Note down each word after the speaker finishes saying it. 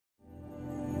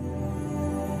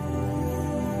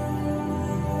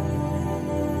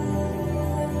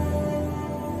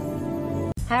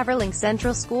Haverling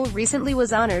Central School recently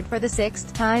was honored for the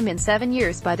sixth time in 7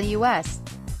 years by the U.S.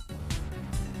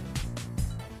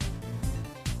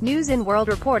 News & World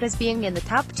Report as being in the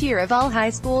top tier of all high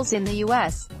schools in the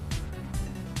U.S.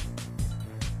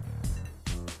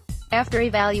 After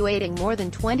evaluating more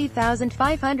than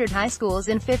 20,500 high schools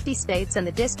in 50 states and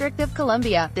the District of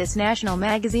Columbia, this national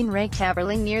magazine ranked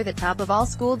Haverling near the top of all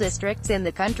school districts in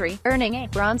the country, earning a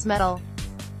bronze medal.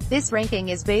 This ranking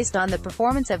is based on the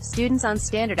performance of students on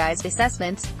standardized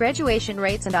assessments, graduation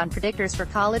rates and on predictors for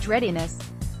college readiness.